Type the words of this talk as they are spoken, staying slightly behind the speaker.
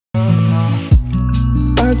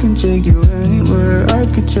I can take you anywhere, I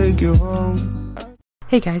could take you home.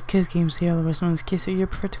 Hey guys, Kids Games here, otherwise known as Casey, you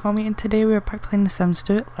prefer to call me, and today we are back playing The Sims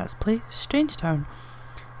 2. Let's play Strangetown.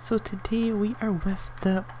 So today we are with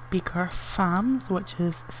the Beaker fams, which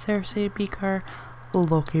is Cersei Beaker,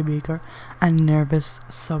 Loki Beaker, and Nervous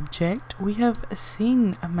Subject. We have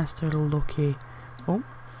seen Mr. Loki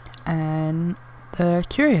in the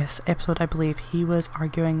Curious episode, I believe. He was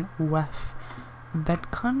arguing with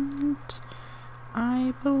Vidcunt,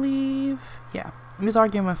 I believe. Yeah, he was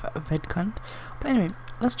arguing with Vidcunt. But anyway,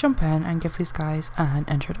 let's jump in and give these guys an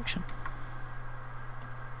introduction.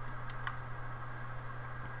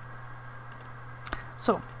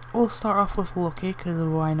 So, we'll start off with Loki, because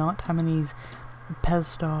why not? Him and his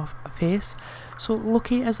pissed off face. So,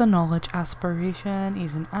 Loki is a knowledge aspiration.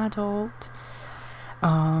 He's an adult.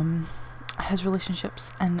 His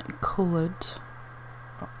relationships include,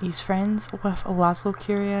 he's friends with Laszlo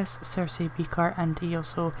Curious, Cersei Beaker, and he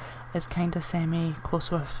also is kind of semi-close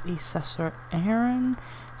with his sister Erin.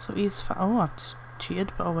 So he's, I've just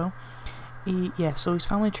cheated, but oh well. So his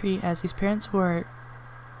family tree is, his parents were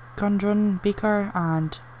Gundrun Beaker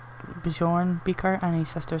and Bjorn Beaker, and his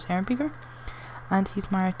sister's Erin Beaker. And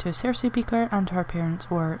he's married to Cersei Beaker, and her parents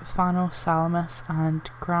were Fano Salamis and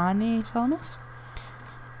Granny Salamis.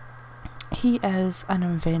 He is an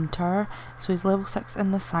inventor, so he's level 6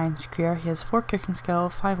 in the science career. He has 4 cooking skill,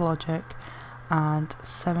 5 logic, and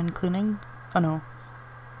 7 cleaning. Oh no,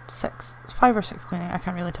 5 or 6 cleaning, I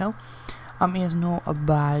can't really tell. He has no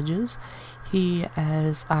badges. He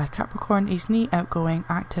is a Capricorn. He's neat, outgoing,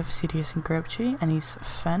 active, serious, and grouchy, and he's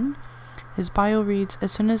Finn. His bio reads,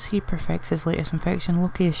 as soon as he perfects his latest infection,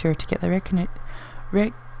 Loki is sure to get the recognition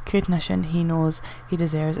he knows he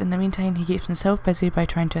deserves. In the meantime, he keeps himself busy by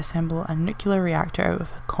trying to assemble a nuclear reactor out of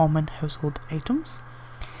common household items.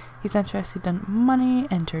 He's interested in money,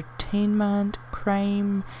 entertainment,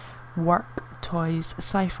 crime, work, toys,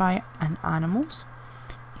 sci-fi, and animals.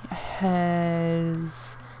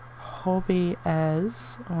 His hobby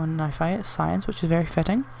is, science, which is very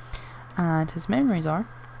fitting. And his memories are,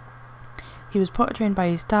 he was potty trained by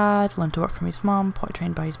his dad, learned to work from his mum, potty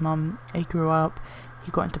trained by his mum, he grew up, he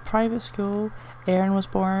got into private school, Erin was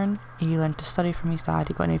born, he learned to study from his dad,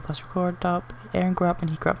 he got an A+ recorded up, Erin grew up and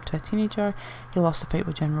he grew up into a teenager, he lost a fight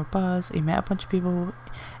with General Buzz, he met a bunch of people,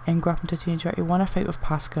 and grew up into a teenager, he won a fight with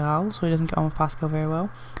Pascal, so he doesn't get on with Pascal very well,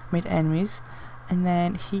 made enemies, and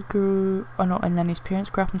then he grew, and then his parents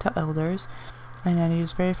grew up into elders, and then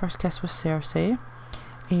his very first kiss was Cersei.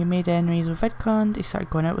 He made enemies with Vidcunt, he started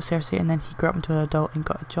going out with Cersei, and then he grew up into an adult and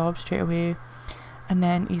got a job straight away. And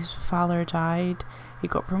then his father died, he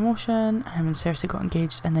got promotion, him and Cersei got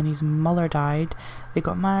engaged, and then his mother died. They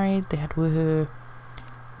got married, they had woohoo,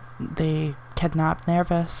 they kidnapped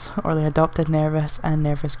Nervous, or they adopted Nervous, and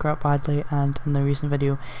Nervous grew up badly, and in the recent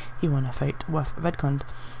video he won a fight with Vidcunt.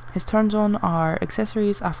 His turns on are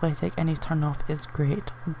accessories, athletic, and his turn off is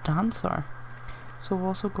great dancer. So we'll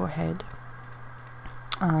also go ahead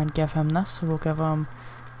and give him this, so we'll give him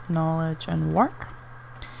knowledge and work.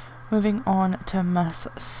 Moving on to Miss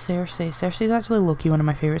Cersei. Cersei is actually Loki, one of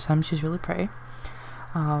my favourite Sims. She's really pretty.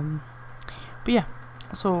 But yeah,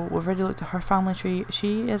 so we've already looked at her family tree.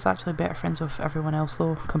 She is actually better friends with everyone else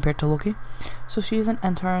though, compared to Loki. So she's an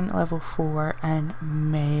intern, level 4 in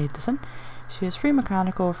medicine. She has 3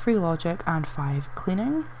 mechanical, 3 logic, and 5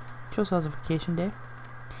 cleaning. She also has a vacation day.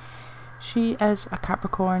 She is a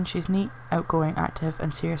Capricorn. She's neat, outgoing, active,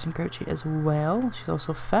 and serious and grouchy as well. She's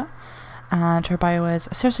also fit. And her bio is,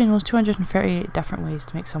 Cersei knows 238 different ways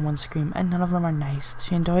to make someone scream, and none of them are nice.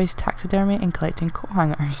 She enjoys taxidermy and collecting coat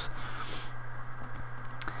hangers.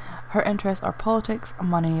 Her interests are politics,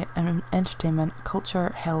 money, entertainment,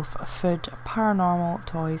 culture, health, food, paranormal,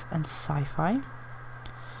 toys, and sci-fi.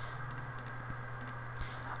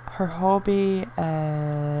 Her hobby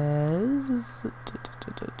is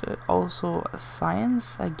also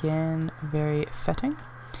science, again very fitting.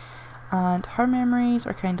 And her memories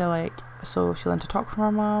are kind of like, so she learned to talk from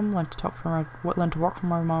her mum, learned to work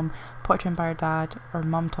from her mum, potty trained by her dad, her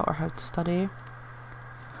mum taught her how to study.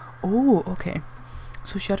 Oh, okay.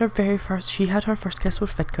 So she had her first kiss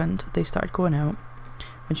with Vidcunt. They started going out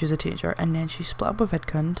when she was a teenager, and then she split up with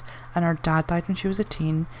Vidcunt, and her dad died when she was a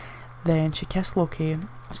teen. Then she kissed Loki,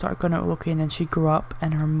 started going out with Loki, and then she grew up,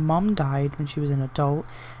 and her mum died when she was an adult,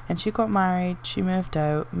 and she got married, she moved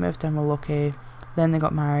in with Loki, then they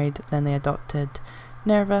got married, then they adopted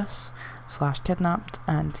Nervous / kidnapped,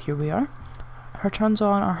 and here we are. Her turns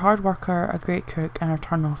on are hard worker, a great cook, and her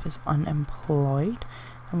turn off is unemployed.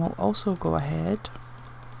 And we'll also go ahead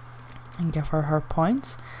and give her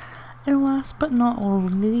points. And last but not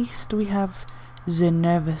least, we have the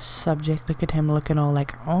nervous subject. Look at him looking all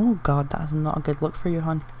like, oh god, that is not a good look for you,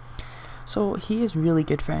 hon. So he is really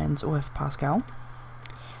good friends with Pascal.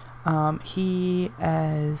 He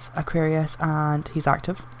is Aquarius and he's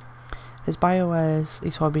active. His bio is,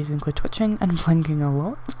 his hobbies include twitching and blinking a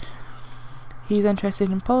lot. He's interested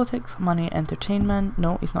in politics, money, entertainment.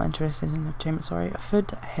 No, he's not interested in entertainment, sorry.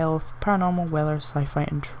 Food, health, paranormal, weather, sci-fi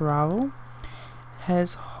and travel.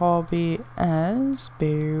 His hobby is,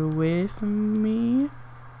 bear with me,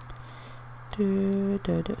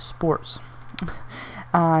 sports.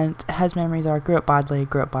 And his memories are grew up badly,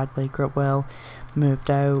 grew up well,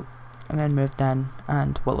 moved out, and then moved in,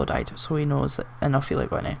 and Willow died. So he knows that, and I feel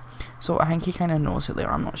like Winnie. So I think he kind of knows who they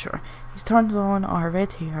are, I'm not sure. His turns on are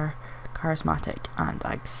red hair, charismatic, and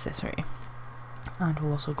accessory. And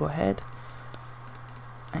we'll also go ahead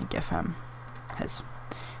and give him his.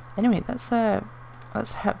 Anyway, let's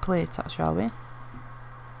hit play, shall we?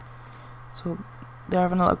 So they're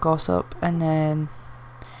having a little gossip, and then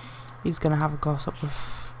he's gonna have a gossip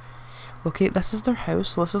with. Okay, this is their house.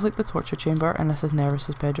 So this is like the torture chamber, and this is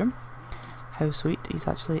Nervous's bedroom. How sweet.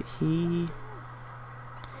 He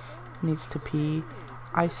needs to pee.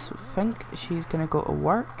 I think she's gonna go to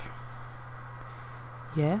work.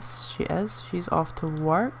 Yes, she is. She's off to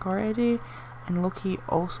work already, and Loki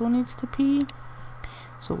also needs to pee.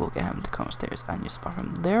 So we'll get him to come upstairs and use the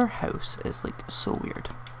bathroom. Their house is like so weird.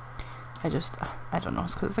 I don't know,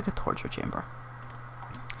 it's because it's like a torture chamber.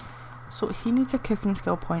 So he needs a cooking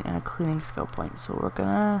skill point and a cleaning skill point. So we're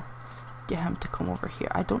gonna get him to come over here.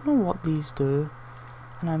 I don't know what these do,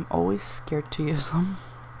 and I'm always scared to use them.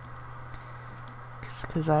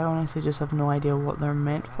 Because I honestly just have no idea what they're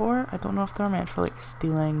meant for. I don't know if they're meant for like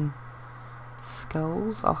stealing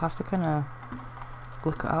skills. I'll have to kind of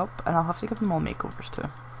look it up, and I'll have to give them all makeovers too.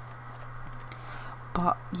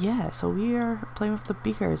 But yeah, so we are playing with the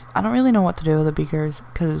Beakers. I don't really know what to do with the Beakers,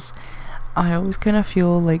 because I always kind of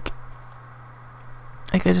feel like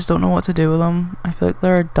I just don't know what to do with them. I feel like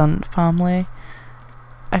they're a Dunt family.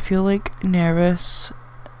 I feel like Nervous,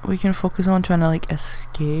 we can focus on trying to like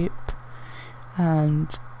escape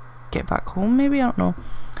and get back home maybe, I don't know.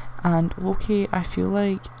 And Loki, I feel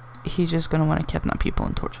like he's just gonna want to kidnap people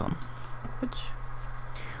and torture them, which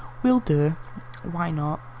we'll do. Why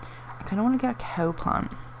not? I kind of want to get a cow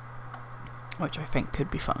plant, which I think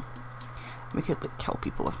could be fun. We could like kill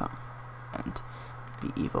people with it and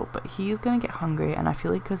be evil, but he's gonna get hungry, and I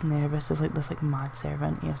feel like because Nervous is like this like mad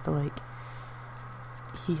servant, he has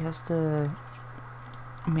to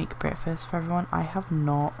make breakfast for everyone. I have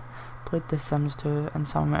not played The Sims 2 in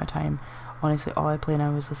some amount of time. Honestly, all I play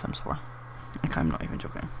now is The Sims 4. Like, I'm not even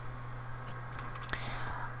joking.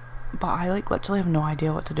 But I like literally have no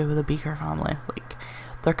idea what to do with the Beaker family. Like,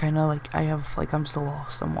 they're kind of like, I'm still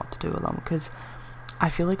lost on what to do with them, because I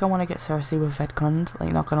feel like I want to get Cersei with Vidkund.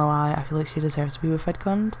 Like, not gonna lie, I feel like she deserves to be with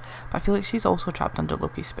Vidkund, but I feel like she's also trapped under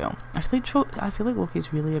Loki's spell. I feel like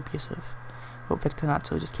Loki's really abusive. But Vidkund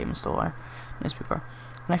actually just came and stole our newspaper.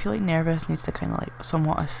 And I feel like Nervous needs to kind of like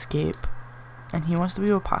somewhat escape, and he wants to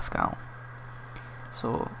be with Pascal.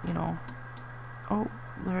 So, you know, oh,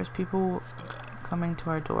 there's people coming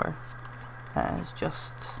to our door. That is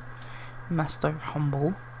just Mr.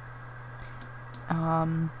 Humble.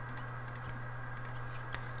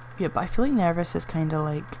 Yeah, but I feel like Nervous is kind of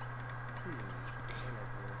like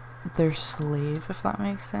their slave, if that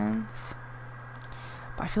makes sense.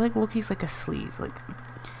 But I feel like Loki's like a sleaze. Like,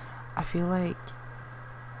 I feel like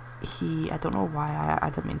I don't know why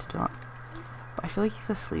I didn't mean to do that, but I feel like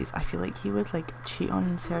he's a sleaze. I feel like he would like cheat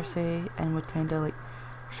on Cersei and would kind of like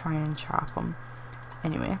try and trap him.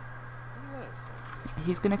 Anyway,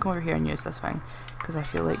 he's gonna come over here and use this thing, because I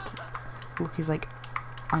feel like Loki's like,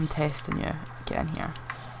 I'm testing you, get in here.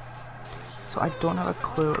 So I don't have a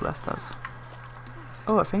clue what this does.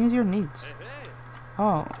 Oh, it fingers your needs.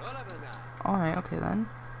 Oh, alright, okay then.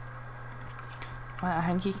 I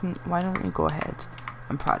think he can. Why doesn't he go ahead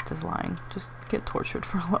and practice lying? Just get tortured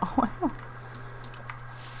for a little while.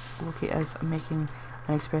 Loki is making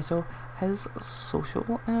an espresso. His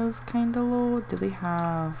social is kind of low. Do they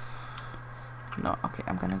have? No. Okay,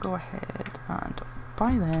 I'm gonna go ahead and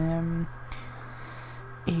buy them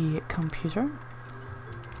a computer,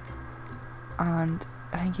 and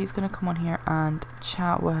I think he's gonna come on here and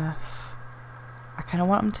chat with. I kind of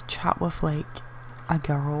want him to chat with like a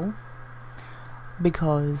girl,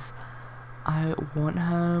 because I want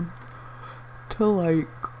him to like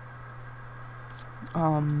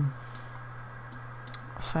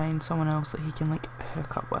find someone else that he can like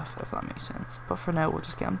hook up with, if that makes sense. But for now, we'll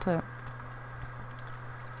just get him to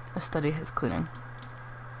study his cleaning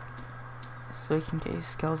so he can get his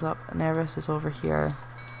skills up. Nervous is over here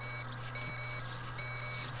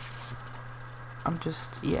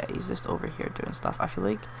yeah, he's just over here doing stuff. I feel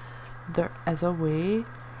like there is a way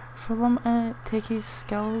for them to take his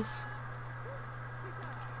skills.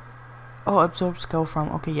 Oh, absorb skill from,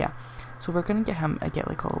 okay, yeah. So we're gonna get him to get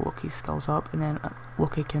like all Loki's skills up, and then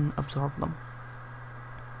Loki can absorb them.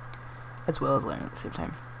 As well as learn at the same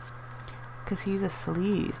time. Because he's a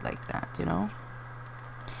sleaze like that, you know?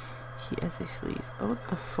 He is a sleaze. Oh,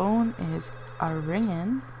 the phone is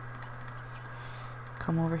ringing.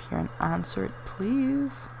 Come over here and answer it,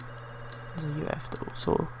 please. There's a UF though,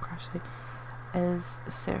 so crash say, is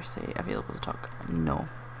Cersei available to talk? No.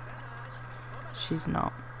 She's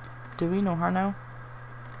not. Do we know her now?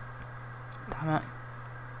 Damn it.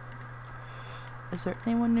 Is there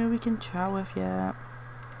anyone new we can chat with yet?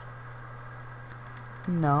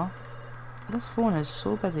 No. This phone is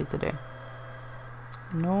so busy today.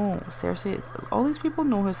 No, Cersei. All these people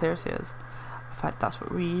know who Cersei is. In fact, that's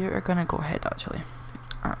what we are gonna go ahead actually.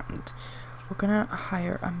 And we're gonna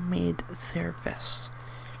hire a maid service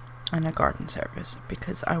and a garden service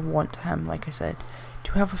because I want him, like I said,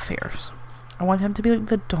 to have affairs. I want him to be like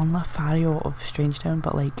the Don Lothario of Strangetown,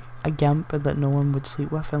 but like a gimp that no one would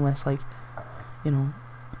sleep with unless, like, you know,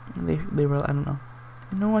 they were, I don't know.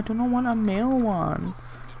 No, I don't want a male one.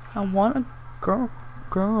 I want a girl.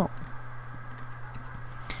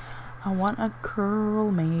 I want a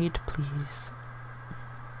girl maid, please.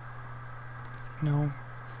 No.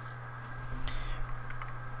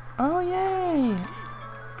 Oh, yay!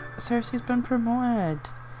 Cersei's been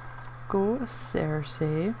promoted. Go,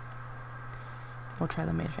 Cersei. We'll try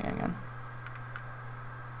the maid thing again.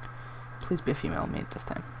 Please be a female maid this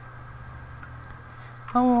time.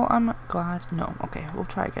 Oh, well, I'm glad. No, okay, we'll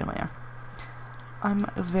try again later. I'm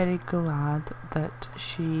very glad that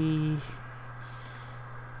she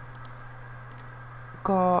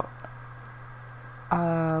got,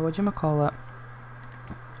 whatchamacallit?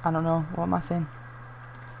 I don't know, what am I saying?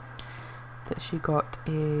 That she got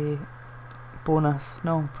a bonus.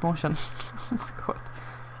 No, promotion. Oh my god.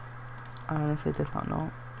 I honestly did not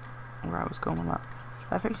know where I was going with that.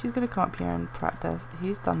 But I think she's going to come up here and practice.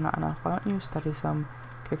 He's done that enough. Why don't you study some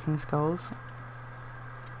cooking skills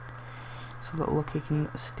so that Loki can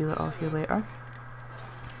steal it off you later.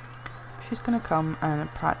 She's going to come and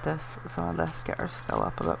practice some of this, get her skill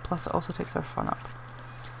up a bit, plus it also takes her fun up.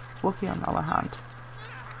 Loki, on the other hand,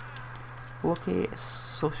 Loki's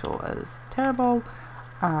social is terrible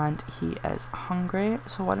and he is hungry,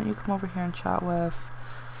 so why don't you come over here and chat with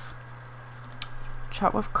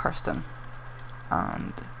Kirsten.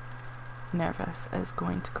 And Nervous is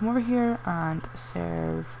going to come over here and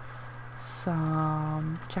serve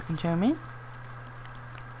some chicken chow mein.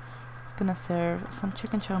 He's gonna serve some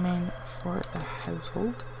chicken chow mein for the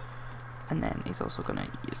household, and then he's also gonna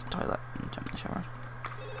use the toilet and jump in the shower.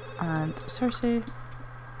 And Cersei,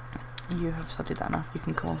 you have studied that enough. You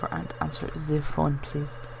can come over and answer the phone,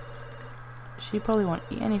 please. She probably won't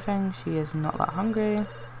eat anything. She is not that hungry.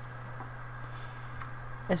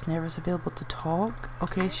 Is Nervous available to talk?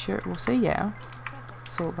 Okay, sure, we'll say yeah.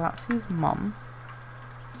 So that's his mum.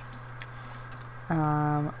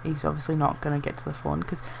 He's obviously not gonna get to the phone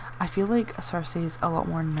because I feel like Cersei is a lot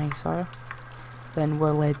more nicer than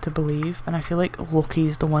we're led to believe, and I feel like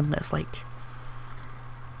Loki's the one that's like,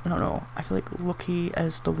 I don't know, I feel like Loki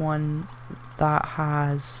is the one that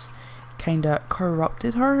has kinda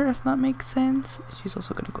corrupted her, if that makes sense. She's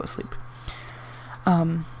also gonna go to sleep.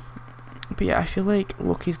 But yeah, I feel like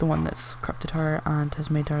Loki's the one that's corrupted her and has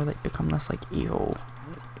made her like become this like evil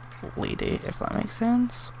lady, if that makes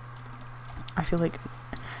sense. I feel like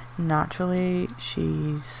naturally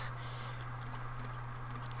she's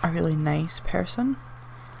a really nice person,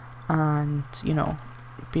 and you know,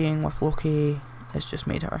 being with Loki has just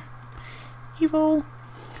made her evil,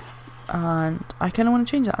 and I kind of want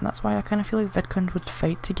to change that, and that's why I kind of feel like Vidkun would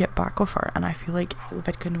fight to get back with her, and I feel like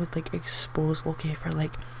Vidkun would like expose Loki for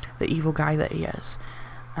like the evil guy that he is,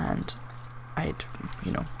 and I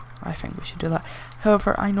think we should do that.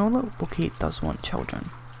 However, I know that Loki does want children,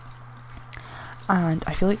 and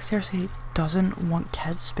I feel like Cersei doesn't want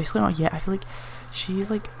kids, especially not yet. I feel like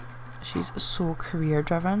she's so career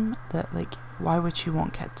driven that like, why would she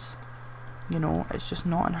want kids? You know, it's just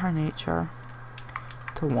not in her nature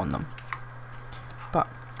to want them. But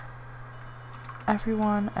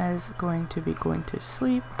everyone is going to be going to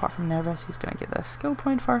sleep apart from Nervous. He's going to get the skill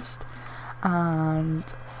point first, and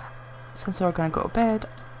since they're going to go to bed,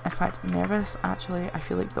 in fact Nervous, actually I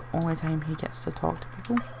feel like the only time he gets to talk to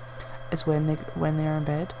people is when they're in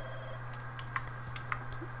bed.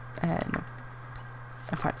 No.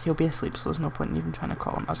 In fact, he'll be asleep, so there's no point in even trying to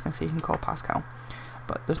call him. I was going to say you can call Pascal,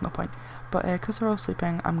 but there's no point. But because they're all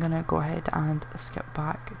sleeping, I'm gonna go ahead and skip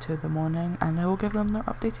back to the morning and I will give them their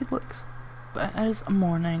updated looks. But it is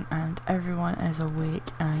morning and everyone is awake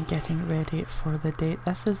and getting ready for the date.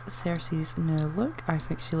 This is Cersei's new look. I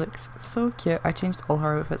think she looks so cute. I changed all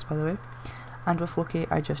her outfits, by the way. And with Loki,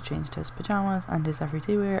 I just changed his pyjamas and his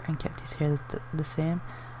everyday wear and kept his hair the same.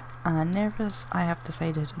 And Nervous, I have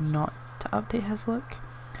decided not to update his look.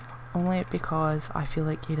 Only because I feel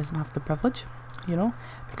like he doesn't have the privilege, you know,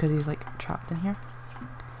 because he's like trapped in here.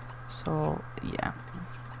 So yeah.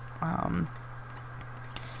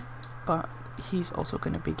 But he's also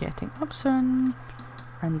going to be getting up soon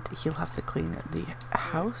and he'll have to clean the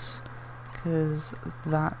house because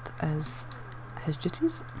that is his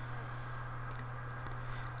duties.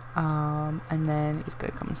 And then he's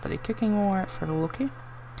going to come and study cooking more for Loki.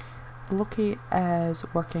 Loki is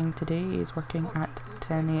working today. He's working at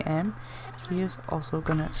 10 AM. He is also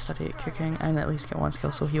going to study cooking and at least get one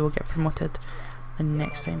skill, so he will get promoted the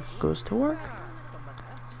next time he goes to work.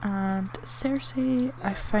 And Cersei,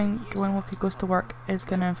 I think when Loki goes to work, is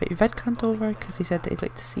going to invite Vidcunt over because he said that he'd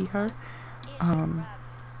like to see her.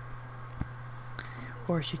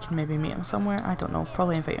 Or she can maybe meet him somewhere, I don't know,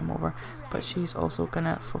 probably invite him over. But she's also going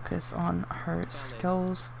to focus on her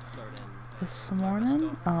skills this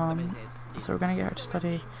morning. So we're going to get her to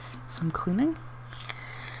study some cleaning.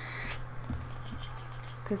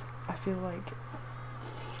 Because I feel like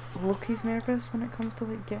Loki's nervous when it comes to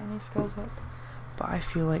like getting his skills up. But I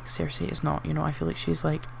feel like Cersei is not, you know. I feel like she's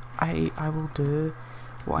like, I will do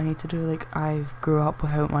what I need to do. Like, I grew up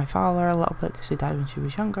without my father a little bit because she died when she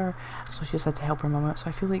was younger, so she just had to help her mum out. So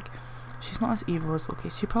I feel like she's not as evil as Loki.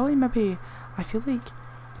 She probably maybe, I feel like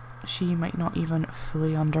she might not even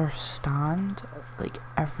fully understand like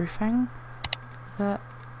everything that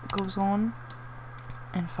goes on.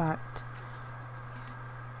 In fact,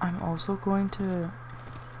 I'm also going to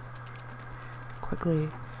quickly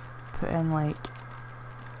put in like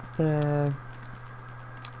the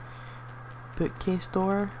bookcase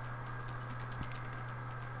door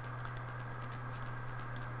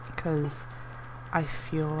because I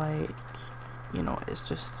feel like, you know, it's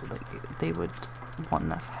just like they would want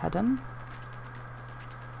this hidden.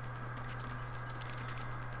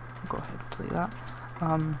 Go ahead and delete that.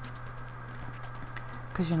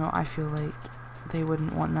 Because, you know, I feel like they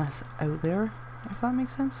wouldn't want this out there, if that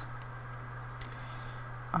makes sense.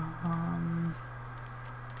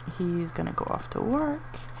 He's gonna go off to work.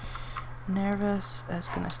 Nervous is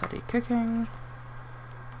gonna study cooking.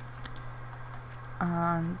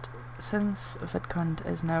 And since Vidcunt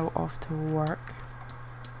is now off to work,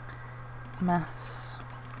 Miss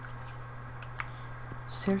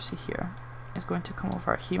Cersei here is going to come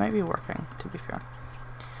over. He might be working, to be fair.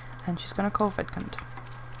 And she's gonna call Vidcunt.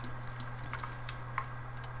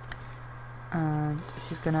 And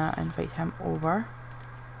she's gonna invite him over.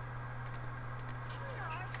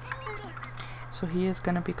 So he is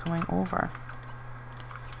going to be coming over.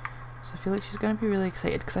 So I feel like she's going to be really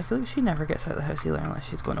excited because I feel like she never gets out of the house either unless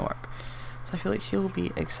she's going to work. So I feel like she'll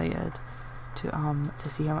be excited to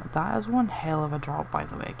see him. That is one hell of a drop, by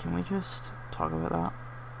the way. Can we just talk about that?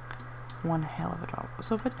 One hell of a drop.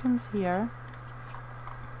 So Vidcunt's here.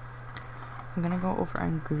 I'm going to go over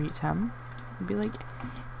and greet him. And be like,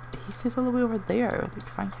 he stays all the way over there. Like,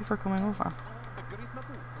 thank you for coming over.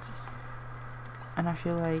 And I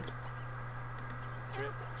feel like,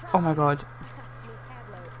 oh my god,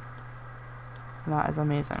 that is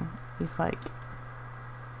amazing. He's like,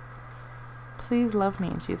 please love me,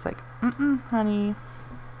 and she's like, honey,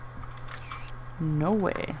 no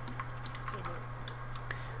way.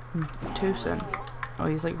 Too soon. Oh,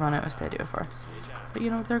 he's like run out of steady with her. But you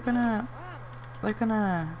know, they're gonna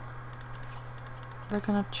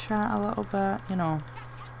chat a little bit, you know,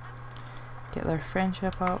 get their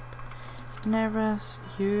friendship up. Nervous,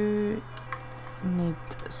 you need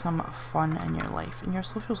some fun in your life, and your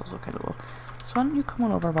social's also kind of low. So why don't you come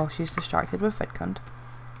on over while she's distracted with Vidcunt,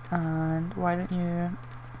 and why don't you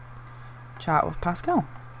chat with Pascal?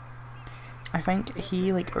 I think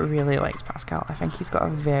he like really likes Pascal. I think he's got a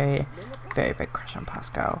very, very big crush on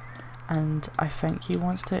Pascal, and I think he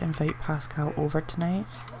wants to invite Pascal over tonight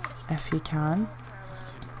if he can.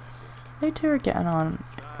 They two are getting on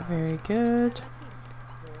very good.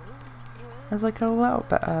 There's like a little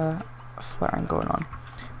bit of flirting going on,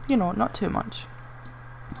 you know, not too much.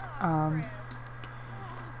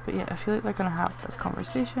 But yeah, I feel like they're gonna have this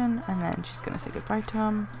conversation, and then she's gonna say goodbye to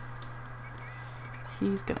him.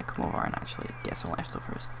 He's gonna come over and actually get some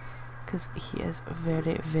leftovers because he is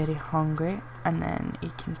very, very hungry, and then he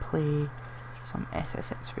can play some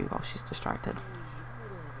SSX3 while she's distracted.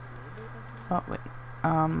 Oh wait,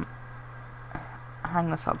 hang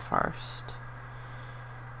this up first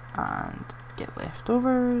and get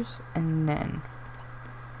leftovers, and then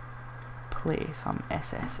play some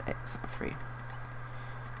SSX free.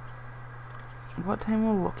 What time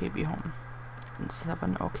will Loki be home?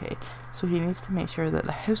 7. Okay, so he needs to make sure that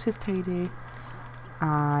the house is tidy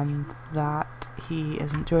and that he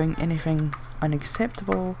isn't doing anything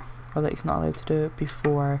unacceptable or that he's not allowed to do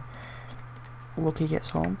before Loki gets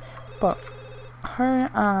home. But her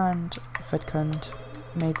and Vidkund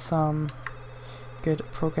made some good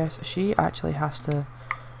progress. She actually has to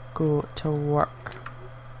go to work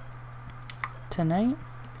tonight.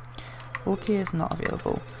 Loki is not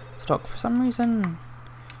available. Stock for some reason.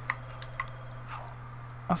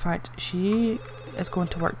 In fact, she is going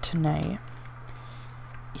to work tonight.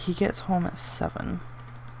 He gets home at 7.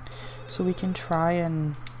 So we can try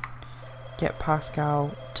and get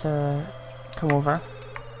Pascal to come over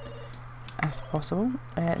if possible.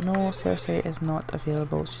 No, Cersei is not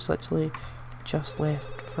available. She's literally just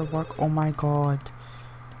left for work. Oh my god.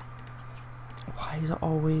 Why is it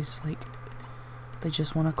always like they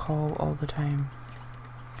just want to call all the time?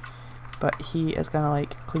 But he is gonna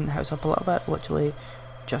like clean the house up a little bit, literally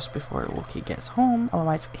just before Loki gets home,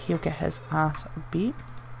 otherwise he'll get his ass beat.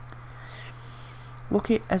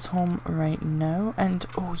 Loki is home right now, and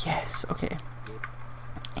oh yes, okay.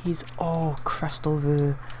 He's Crystal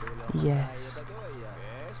Vu, yes.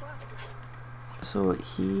 So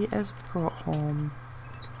he is brought home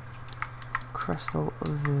Crystal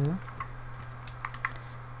Vu,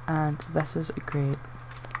 and this is great.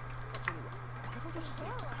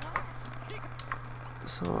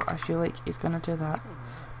 So I feel like he's gonna do that.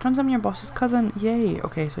 Turns out I'm your boss's cousin, yay!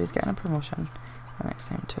 Okay, so he's getting a promotion the next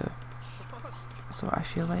time too. So I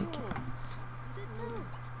feel like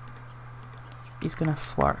he's gonna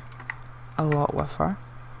flirt a lot with her.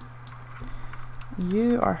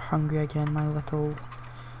 You are hungry again, my little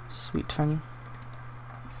sweet thing.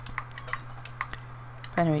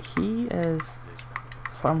 But anyway, he is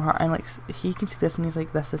flirting her, and like he can see this and he's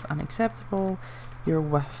like, this is unacceptable. You're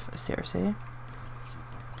with Cersei.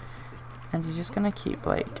 And he's just gonna keep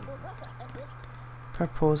like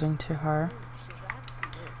proposing to her.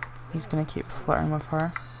 He's gonna keep flirting with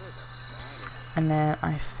her. And then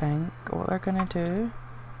I think what they're gonna do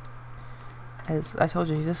is, I told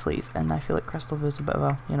you he's a sleaze, and I feel like Crystal Vu's a bit of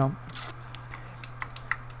a, you know.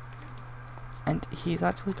 And he's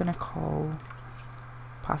actually gonna call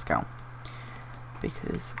Pascal.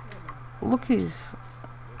 Because Loki's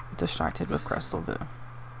distracted with Crystal Vu.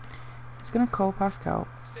 He's gonna call Pascal.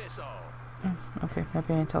 Okay,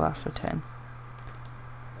 maybe until after 10.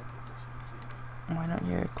 Why don't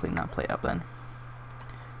you clean that plate up then?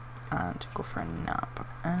 And go for a nap.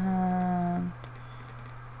 And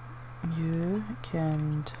you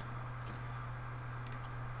can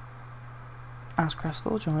ask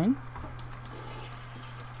Crystal to join.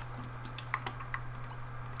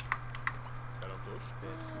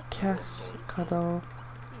 Kiss, cuddle,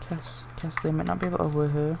 kiss, kiss. They might not be able to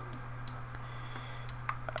woohoo.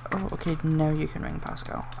 Oh, okay, now you can ring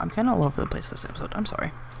Pascal. I'm kind of all over the place this episode, I'm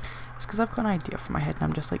sorry. It's because I've got an idea for my head and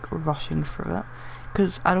I'm just like rushing through it.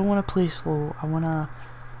 Because I don't want to play slow, I want to...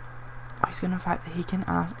 Oh, he's going to, in fact, he can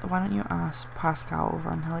ask... Why don't you ask Pascal over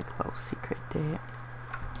on their like little secret date?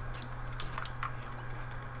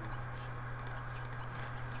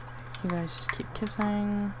 You guys just keep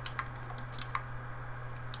kissing.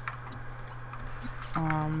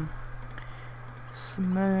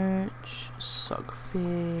 Smooch, suck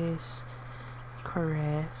face,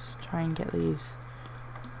 caress, try and get these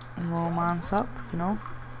romance up, you know.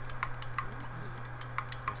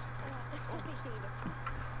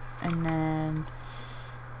 And then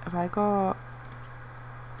have I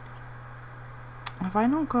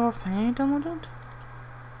not got Finny downloaded?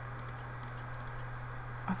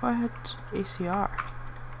 I thought I had ACR.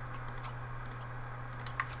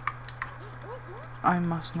 I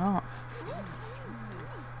must not.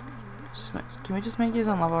 Can we just make these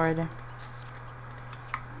on love already?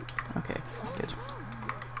 Okay, good.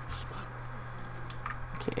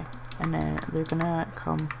 Okay, and then they're gonna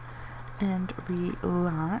come and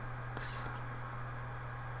relax.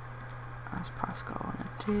 Ask Pascal on a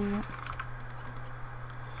date.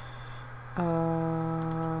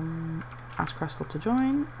 Ask Crystal to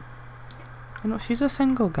join. You know, she's a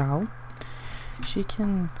single gal. She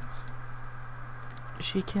can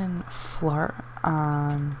flirt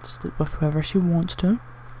and sleep with whoever she wants to.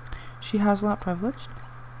 She has that privilege.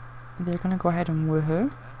 They're gonna go ahead and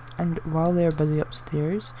woohoo, and while they're busy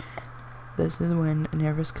upstairs, this is when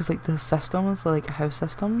nervous, because like the systems, like house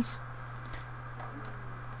systems,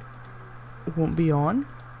 won't be on,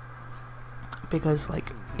 because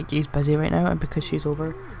like like he's busy right now, and because she's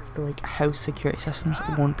over, the like house security systems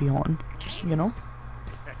won't be on, you know.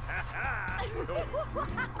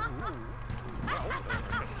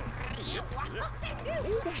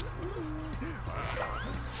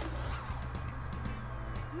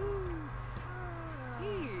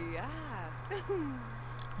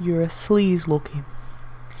 You're a sleaze, Loki.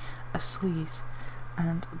 A sleaze.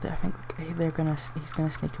 And I think he's gonna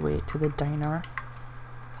sneak away to the diner.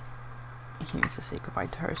 He needs to say goodbye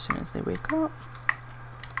to her as soon as they wake up.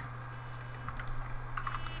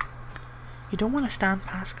 You don't want to stand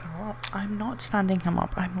Pascal up. I'm not standing him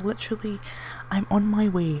up. I'm on my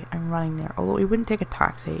way. I'm running there. Although he wouldn't take a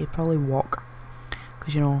taxi, he'd probably walk.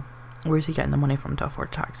 Because, you know, where's he getting the money from to afford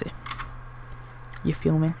a taxi? You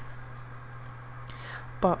feel me?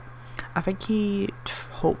 But I think he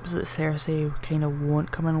hopes that Cersei kind of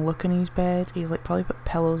won't come and look in his bed. He's like probably put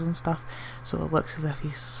pillows and stuff so it looks as if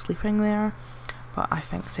he's sleeping there. But I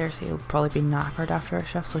think Cersei will probably be knackered after a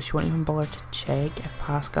shift, so she won't even bother to check if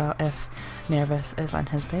Nervous is in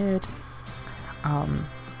his bed. And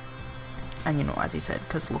you know, as he said,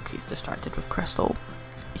 because Loki's distracted with Crystal,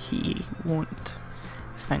 he won't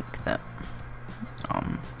think that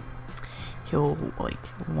he'll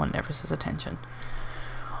like want Nervous's attention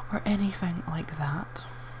or anything like that.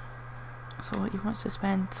 So he wants to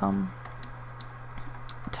spend some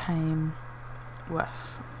time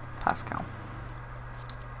with Pascal.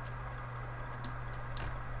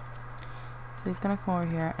 So he's gonna come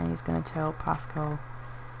over here and he's gonna tell Pascal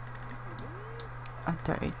a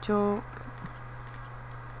dirty joke.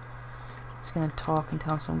 He's gonna talk and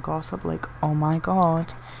tell some gossip like, oh my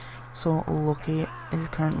god, so Loki is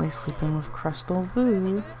currently sleeping with Crystal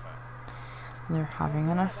Vu. They're having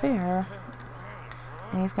an affair.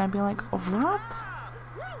 And he's gonna be like, what?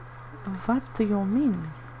 What do you mean?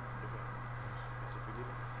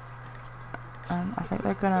 And I think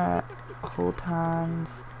they're gonna hold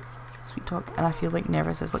hands, sweet talk, and I feel like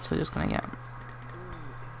Nervous is literally just gonna get...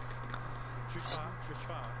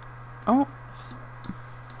 Oh!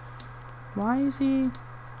 Why is he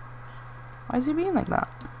being like that?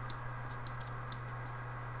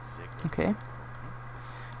 Okay.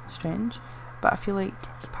 Strange. But I feel like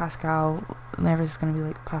Nervous is gonna be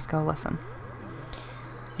like, Pascal, listen.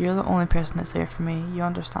 You're the only person that's there for me. You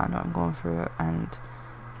understand what I'm going through, and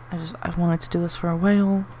I've wanted to do this for a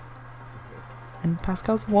while. And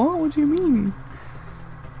Pascal's, what do you mean?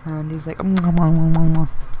 And he's like,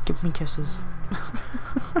 give me kisses.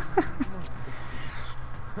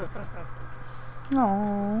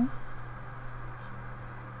 Aww.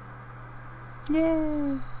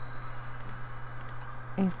 Yay.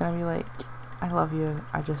 He's gonna be like, I love you,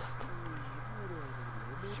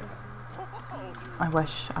 I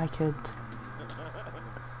wish I could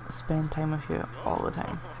spend time with you all the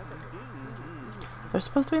time. They're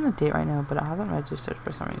supposed to be on a date right now, but it hasn't registered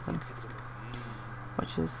for some reason,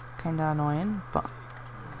 which is kinda annoying, but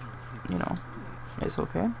you know, it's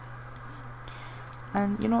okay.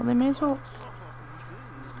 And you know, they may as well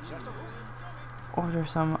order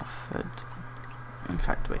some food. In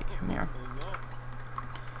fact, wait, come here.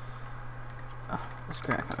 Oh, this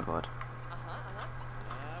crack, oh my god.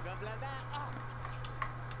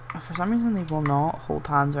 For some reason they will not hold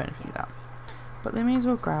hands or anything like that. But they may as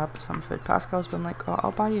well grab some food. Pascal's been like, oh,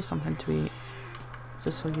 I'll buy you something to eat,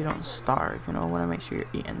 just so you don't starve, you know, I want to make sure you're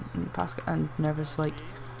eating. And Pascal and Nervous like,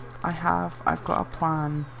 I've got a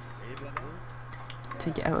plan to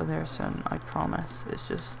get out of there soon, I promise. It's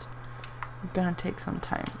just gonna take some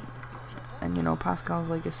time. And you know, Pascal's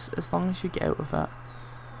like, as long as you get out of it,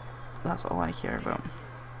 that's all I care about.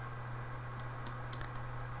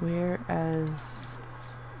 Where is...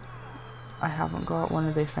 I haven't got one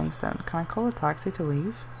of the things down. Can I call a taxi to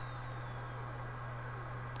leave?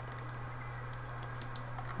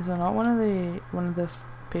 Is there not one of the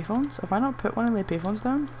payphones? Have I not put one of the payphones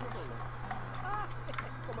down?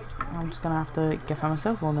 I'm just gonna have to give him a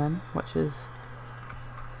cell phone then, which is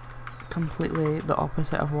completely the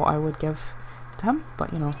opposite of what I would give to him,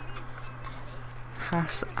 but you know,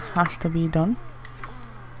 has to be done.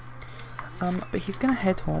 But he's gonna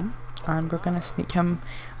head home, and we're gonna sneak him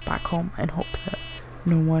back home and hope that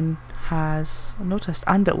no one has noticed,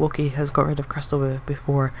 and that Loki has got rid of Crystal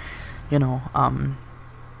before, you know,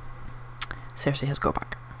 Cersei has got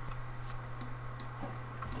back.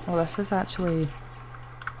 Well, this is actually,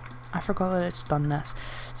 I forgot that it's done this.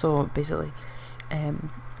 So basically,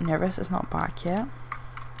 Nervous is not back yet.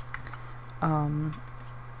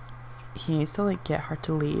 He needs to like get her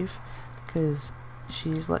to leave, because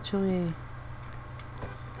she's literally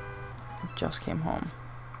just came home.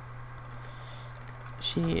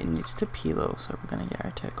 She needs to pee though, so we're gonna get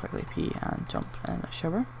her to quickly pee and jump in a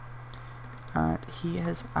shower. And he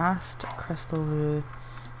has asked Crystal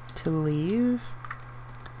to leave.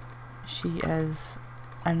 She is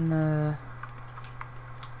in the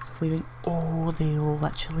leaving. Oh,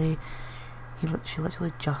 she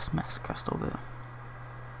literally just missed Crystal though.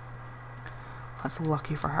 That's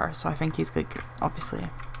lucky for her. So I think he's like, obviously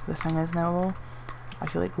the thing is now though, I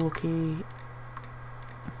feel like Loki,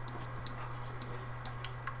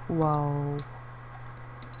 well,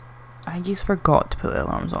 I think he's forgot to put the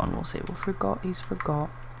alarms on. We'll say he's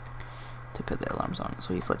forgot to put the alarms on.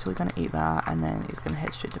 So he's literally gonna eat that and then he's gonna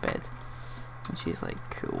head straight to bed. And she's like,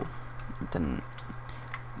 cool.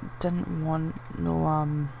 Didn't want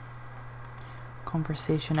no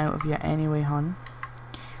conversation out of you anyway, hon.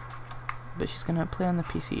 But she's gonna play on the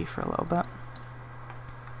PC for a little bit.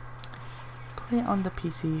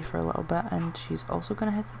 And she's also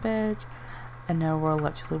gonna head to bed. And now we're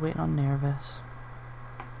literally waiting on Nervous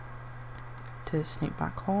to sneak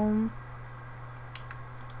back home.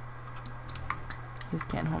 He's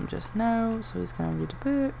getting home just now, so he's gonna read a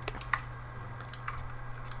book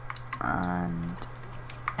and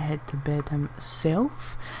head to bed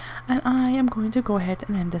himself. And I am going to go ahead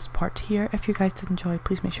and end this part here. If you guys did enjoy,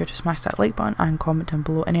 please make sure to smash that like button and comment down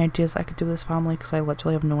below any ideas I could do with this family, because I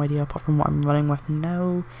literally have no idea apart from what I'm running with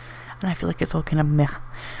now, and I feel like it's all kind of meh.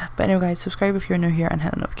 But anyway guys, subscribe if you're new here and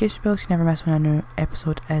hit the notification bell so you never miss when a new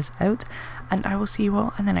episode is out, and I will see you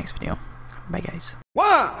all in the next video. Bye guys.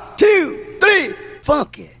 1, 2, 3,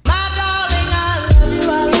 funk it. My darling, I love you,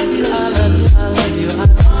 I love you, I love you, I love you, I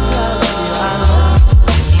love you.